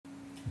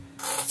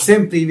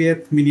Всем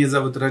привет, меня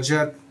зовут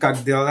Раджат,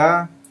 как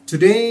дела?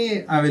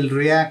 Today I will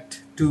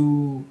react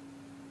to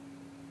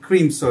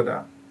cream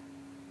soda,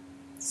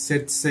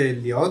 Сердце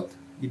Лёд.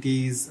 It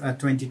is a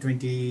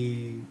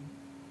 2020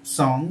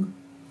 song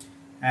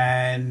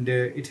and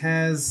it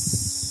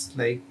has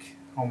like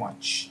how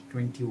much?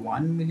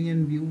 21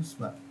 million views.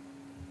 Well,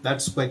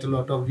 that's quite a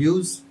lot of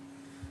views.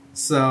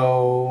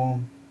 So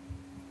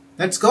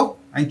let's go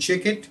and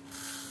check it.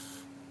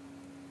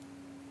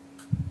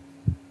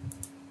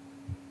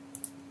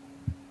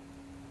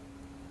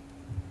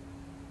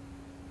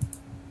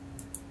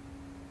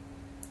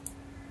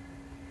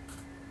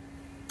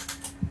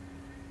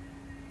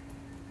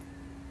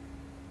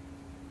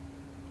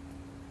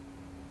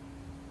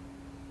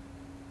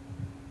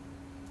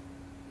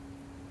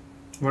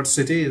 What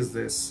city is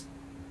this?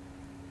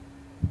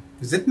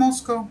 Is it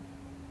Moscow?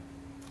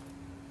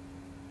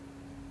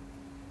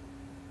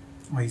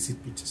 Or is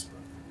it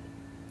Petersburg?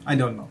 I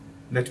don't know.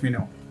 Let me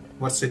know.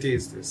 What city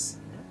is this?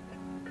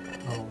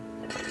 Oh.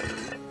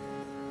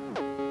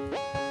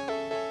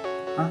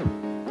 Ah,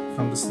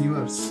 from the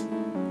sewers.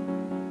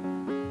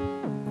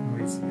 Oh,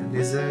 is it a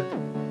lizard?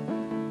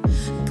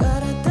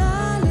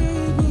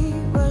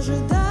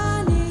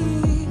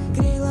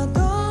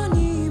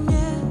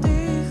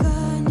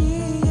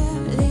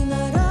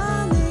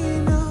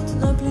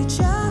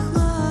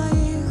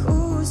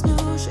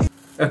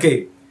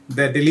 Okay,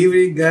 the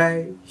delivery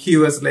guy, he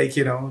was like,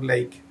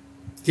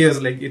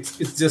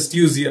 it's just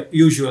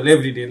usual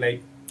every day.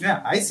 Like,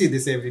 yeah, I see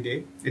this every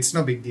day. It's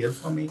no big deal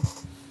for me.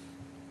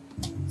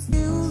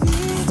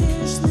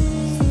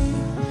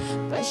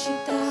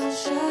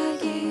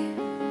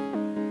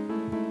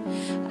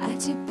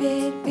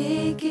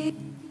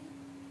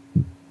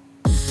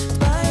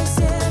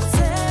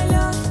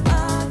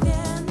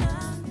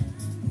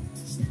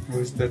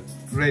 Who's that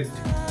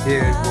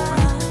red-haired woman?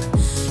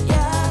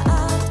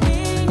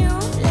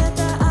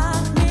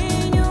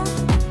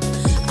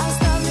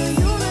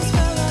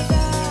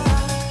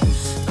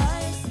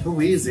 Who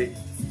is he?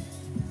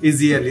 Is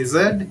he a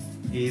lizard?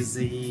 Is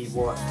he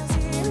what?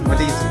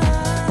 What is he?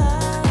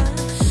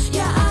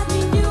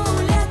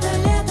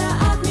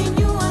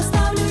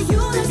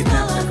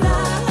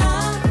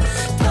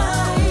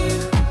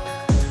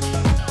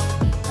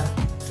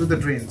 To the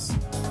trains.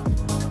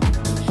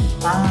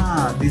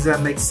 Ah, these are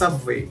like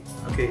subway.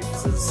 Okay,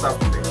 this is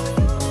subway.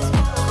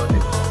 Got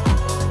it.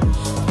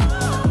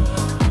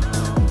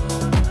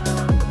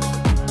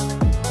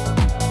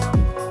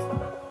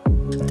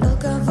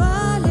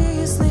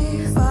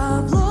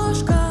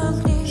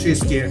 She's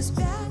scared.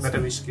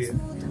 Better be scared.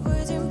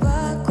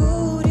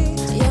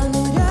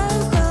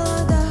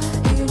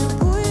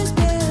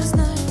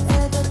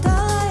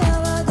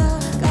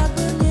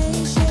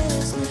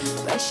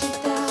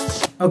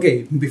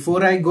 Okay,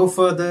 before I go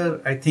further,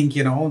 I think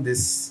the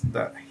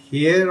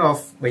hair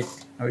of, wait,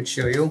 I will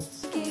show you.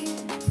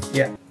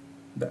 Yeah,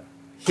 the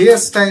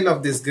hairstyle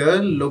of this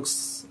girl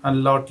looks a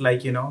lot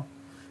like,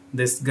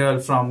 this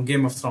girl from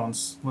Game of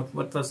Thrones.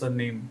 What was her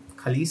name?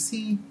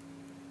 Khaleesi?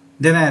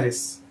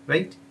 Daenerys,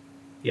 right?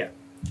 Yeah.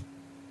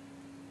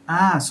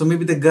 Ah, so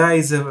maybe the guy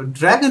is a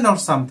dragon or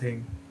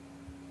something.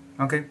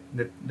 Okay,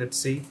 let's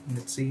see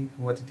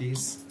what it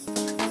is.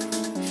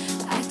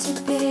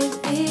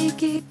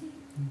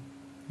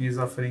 He's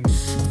offering,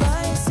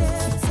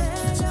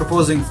 he's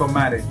proposing for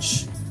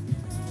marriage.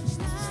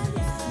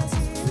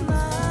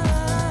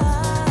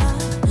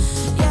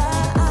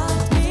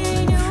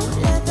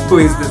 Who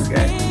is this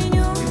guy?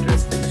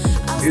 Interesting.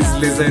 His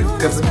lizard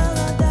cousin.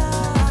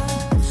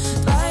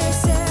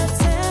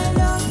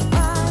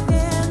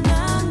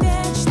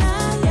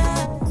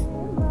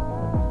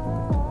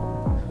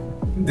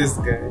 This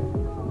guy,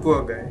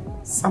 poor guy,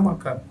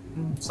 Samarkand.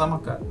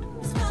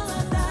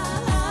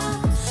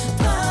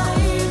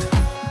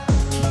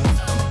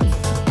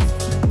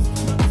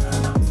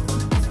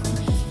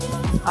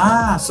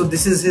 Ah, so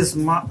this is his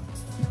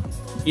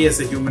he has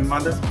a human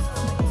mother.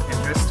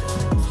 Interesting.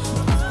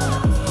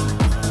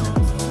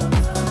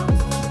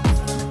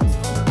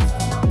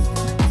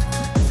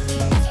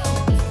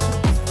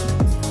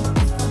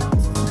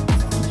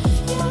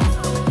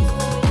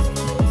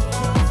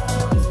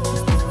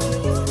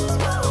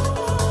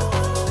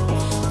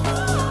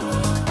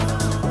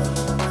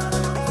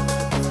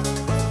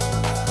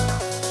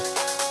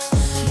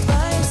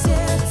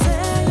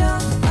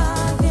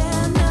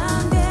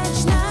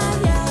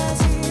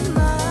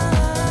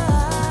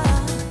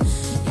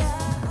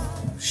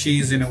 She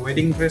is in a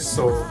wedding dress,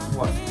 so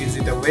what? Is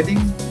it a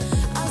wedding?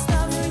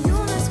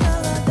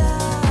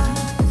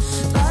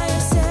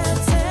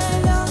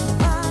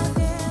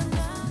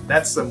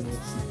 That's a move.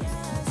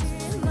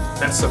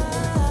 That's a move.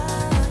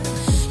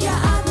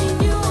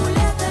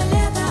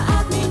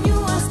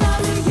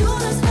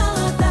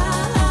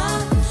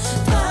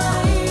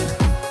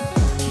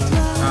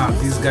 Ah,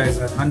 these guys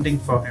are hunting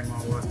for him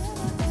or what?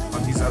 Or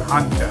these are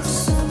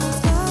hunters.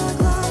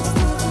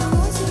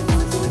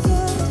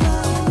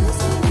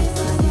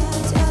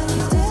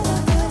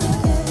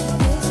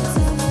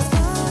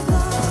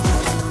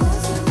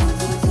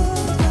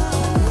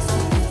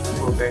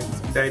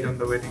 Died on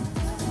the wedding.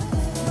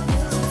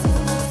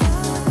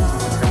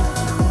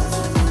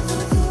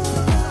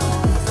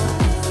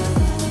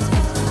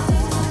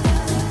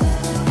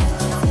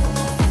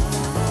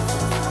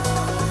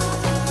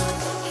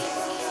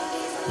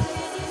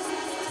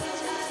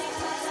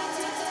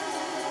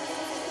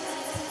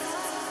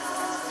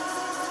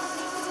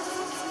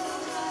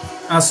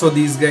 So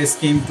these guys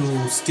came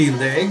to steal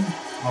the egg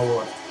or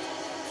what?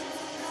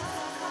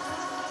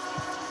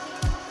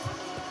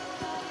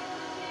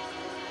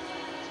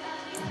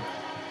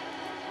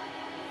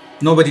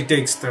 Nobody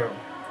takes the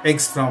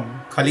eggs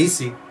from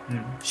Khaleesi.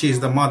 She is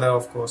the mother,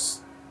 of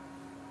course.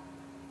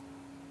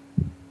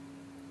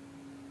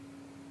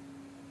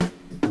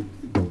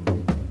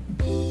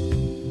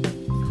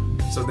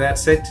 So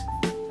that's it.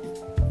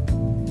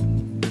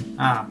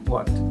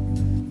 What?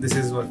 This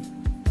is what?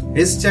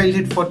 His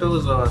childhood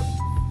photos, or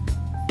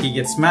he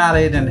gets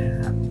married and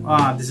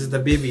this is the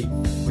baby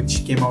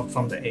which came out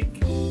from the egg.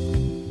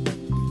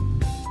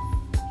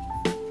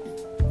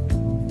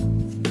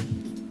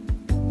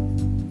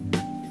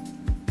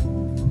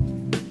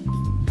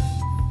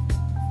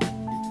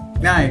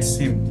 Yeah, it's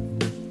him.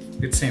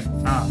 It's him.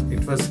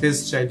 It was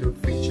his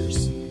childhood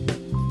pictures.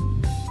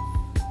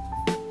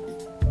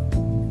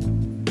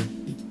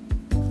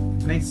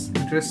 Nice,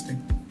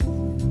 interesting.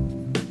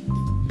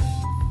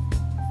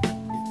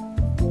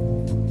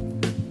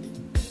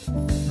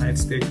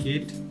 It's their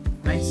kid.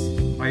 Nice.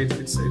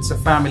 It's a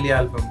family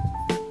album.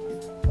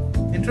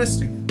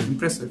 Interesting.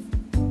 Impressive.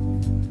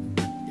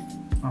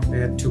 They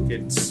had 2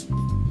 kids.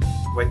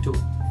 Why 2?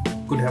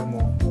 Could have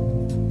more.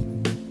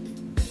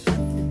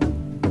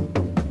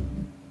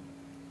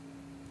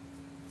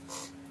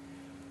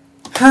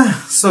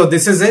 So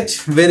this is it.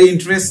 Very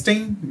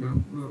interesting.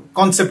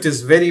 Concept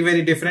is very,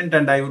 very different,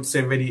 and I would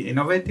say very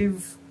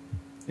innovative.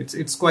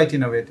 It's quite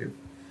innovative,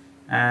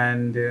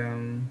 and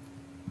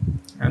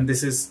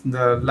this is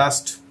the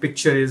last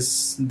picture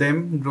is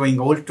them growing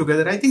old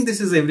together. I think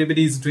this is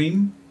everybody's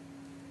dream.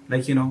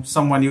 Like, you know,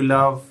 someone you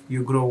love,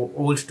 you grow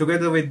old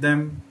together with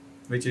them,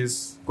 which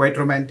is quite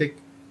romantic,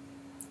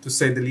 to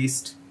say the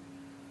least.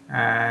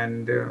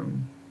 And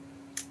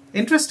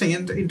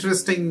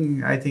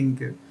interesting. I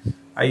think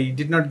I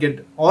did not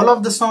get all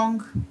of the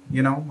song.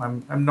 You know,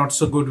 I'm not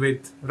so good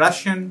with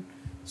Russian,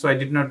 so I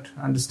did not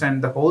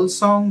understand the whole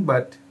song.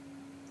 But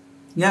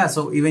yeah,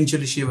 so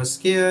eventually she was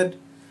scared,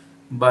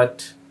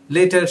 but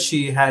later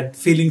she had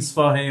feelings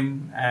for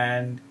him,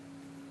 and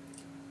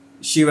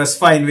she was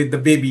fine with the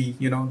baby,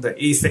 you know, the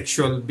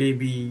asexual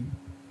baby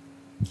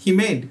he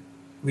made,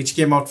 which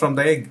came out from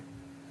the egg.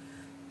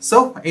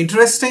 So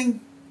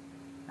interesting.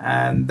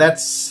 And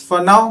that's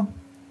for now.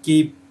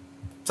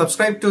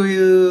 Subscribe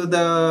to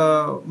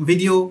the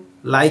video,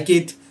 like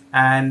it,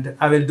 and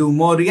I will do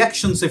more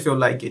reactions if you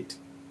like it.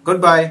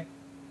 Goodbye.